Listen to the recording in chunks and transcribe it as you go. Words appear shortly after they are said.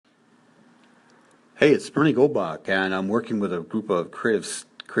Hey, it's Bernie Goldbach, and I'm working with a group of creative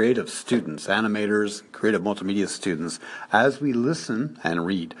students, animators, creative multimedia students, as we listen and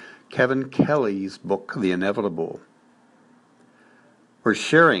read Kevin Kelly's book, The Inevitable. We're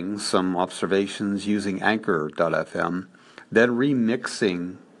sharing some observations using Anchor.fm, then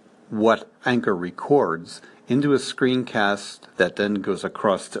remixing what Anchor records into a screencast that then goes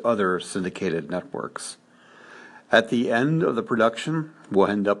across to other syndicated networks. At the end of the production, we'll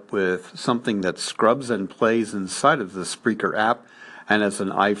end up with something that scrubs and plays inside of the Spreaker app and as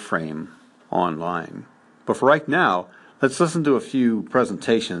an iframe online. But for right now, let's listen to a few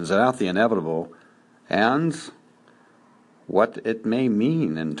presentations about The Inevitable and what it may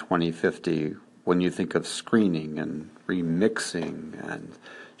mean in 2050 when you think of screening and remixing and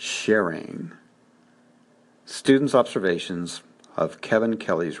sharing. Students' observations of Kevin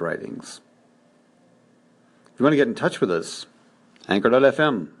Kelly's writings. If you want to get in touch with us,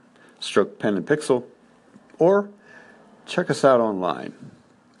 Anchor.fm, stroke pen and pixel, or check us out online.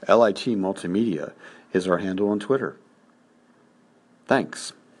 LIT Multimedia is our handle on Twitter.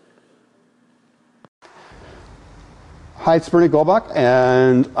 Thanks. Hi, it's Bernie Goldbach,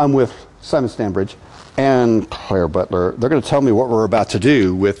 and I'm with Simon Stanbridge and Claire Butler. They're going to tell me what we're about to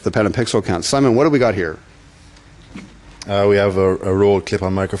do with the pen and pixel account. Simon, what do we got here? We have a rolled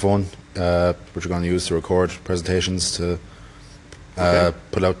clip-on microphone, which we're going to use to record presentations to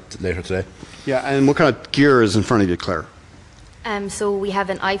put out later today. Yeah, and what kind of gear is in front of you, Claire? So we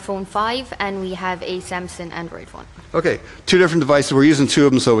have an iPhone 5 and we have a Samsung Android phone. Okay, two different devices. We're using two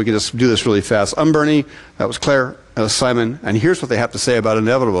of them, so we can just do this really fast. I'm Bernie, that was Claire, that was Simon, and here's what they have to say about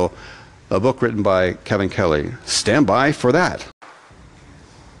Inevitable, a book written by Kevin Kelly. Stand by for that.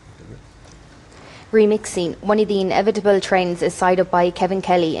 Remixing, one of the inevitable trends is cited by Kevin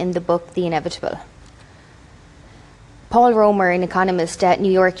Kelly in the book The Inevitable. Paul Romer, an economist at New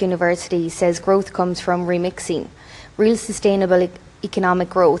York University, says growth comes from remixing. Real sustainable economic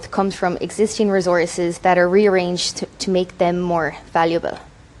growth comes from existing resources that are rearranged to make them more valuable.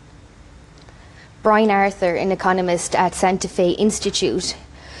 Brian Arthur, an economist at Santa Fe Institute,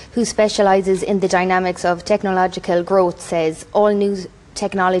 who specializes in the dynamics of technological growth, says all new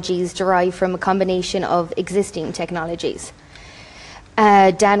technologies derive from a combination of existing technologies.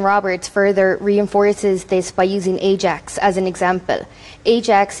 Dan Roberts further reinforces this by using Ajax as an example.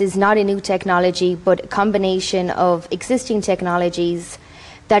 Ajax is not a new technology, but a combination of existing technologies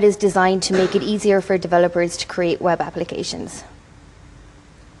that is designed to make it easier for developers to create web applications.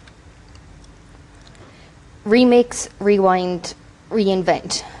 Remix, rewind,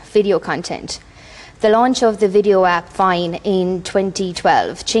 reinvent video content. The launch of the video app Vine in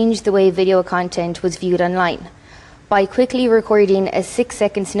 2012 changed the way video content was viewed online. By quickly recording a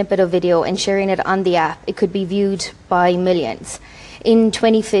 6-second snippet of video and sharing it on the app, it could be viewed by millions. In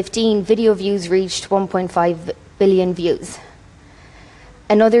 2015, video views reached 1.5 billion views.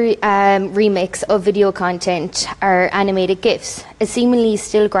 Another remix of video content are animated GIFs, a seemingly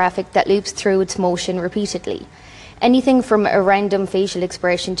still graphic that loops through its motion repeatedly. Anything from a random facial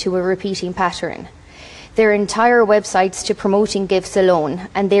expression to a repeating pattern. There are entire websites to promoting GIFs alone,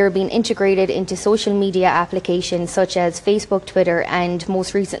 and they are being integrated into social media applications such as Facebook, Twitter, and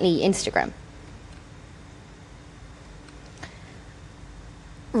most recently, Instagram.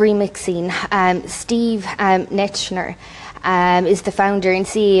 Remixing. Steve Netschner is the founder and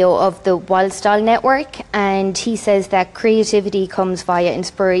CEO of the Wildstyle Network, and he says that creativity comes via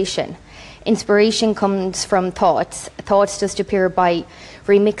inspiration. Inspiration comes from thoughts. Thoughts just appear by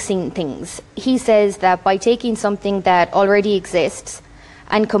remixing things. He says that by taking something that already exists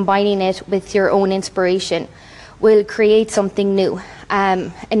and combining it with your own inspiration will create something new.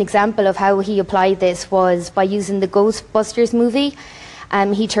 An example of how he applied this was by using the Ghostbusters movie.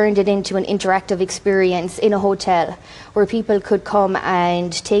 He turned it into an interactive experience in a hotel where people could come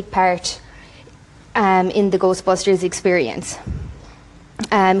and take part in the Ghostbusters experience.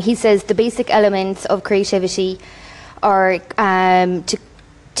 He says the basic elements of creativity are to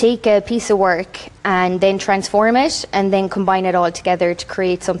take a piece of work and then transform it and then combine it all together to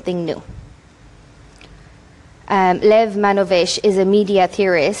create something new. Lev Manovich is a media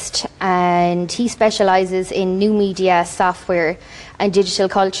theorist, and he specializes in new media, software, and digital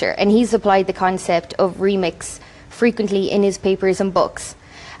culture, and he's applied the concept of remix frequently in his papers and books.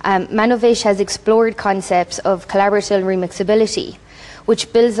 Manovich has explored concepts of collaborative remixability,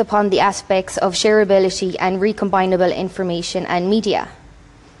 which builds upon the aspects of shareability and recombinable information and media.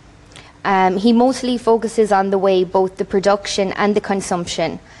 He mostly focuses on the way both the production and the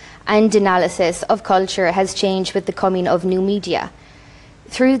consumption and analysis of culture has changed with the coming of new media.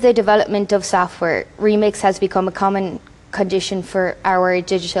 Through the development of software, remix has become a common condition for our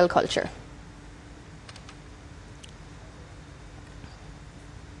digital culture.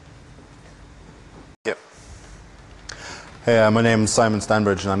 Hey, my name is Simon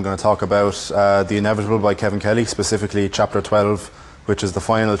Stanbridge, and I'm going to talk about The Inevitable by Kevin Kelly, specifically chapter 12, which is the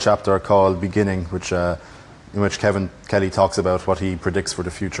final chapter called Beginning, in which Kevin Kelly talks about what he predicts for the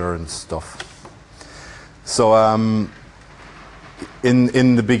future and stuff. So,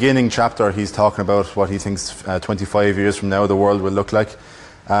 in the beginning chapter, he's talking about what he thinks 25 years from now the world will look like.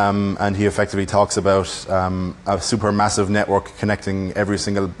 And he effectively talks about a supermassive network connecting every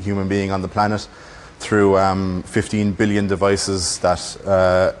single human being on the planet through 15 billion devices that,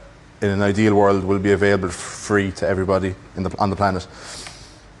 in an ideal world, will be available free to everybody on the planet.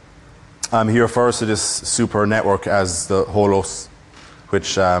 He refers to this super network as the Holos,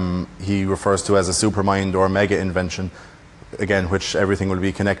 which he refers to as a supermind or mega invention, again, which everything will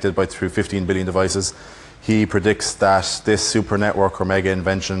be connected by through 15 billion devices. He predicts that this super network or mega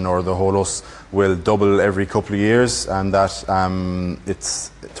invention or the Holos will double every couple of years, and that its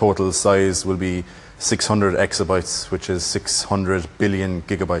total size will be 600 exabytes, which is 600 billion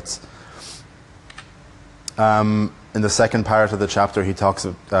gigabytes. In the second part of the chapter, he talks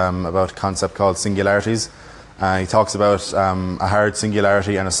about a concept called singularities. He talks about a hard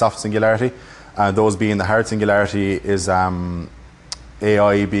singularity and a soft singularity. Those being the hard singularity is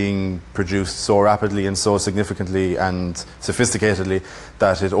AI being produced so rapidly and so significantly and sophisticatedly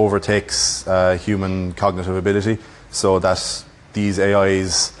that it overtakes human cognitive ability, so that these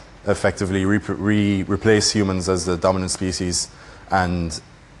AIs effectively replace humans as the dominant species, and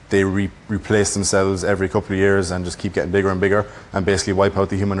they replace themselves every couple of years and just keep getting bigger and bigger and basically wipe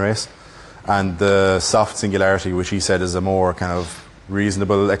out the human race. And the soft singularity, which he said is a more kind of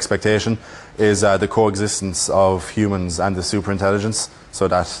reasonable expectation, is the coexistence of humans and the superintelligence, so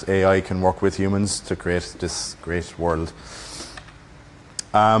that AI can work with humans to create this great world.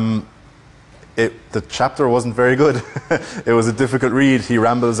 The chapter wasn't very good. It was a difficult read. He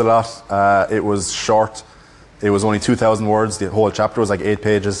rambles a lot. It was short. It was only 2,000 words. The whole chapter was like 8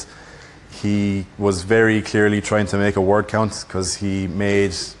 pages. He was very clearly trying to make a word count, because he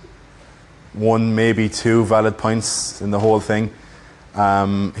made 1, maybe 2 valid points in the whole thing.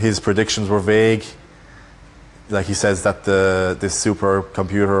 His predictions were vague. Like, he says that this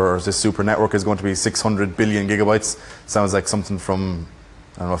supercomputer or this super network is going to be 600 billion gigabytes. Sounds like something from,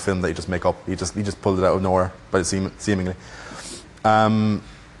 I don't know, a film that you just make up. He just pulled it out of nowhere, but seemingly.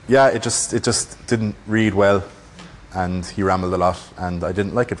 Yeah, it just didn't read well, and he rambled a lot, and I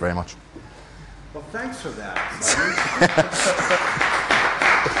didn't like it very much. Well, thanks for that.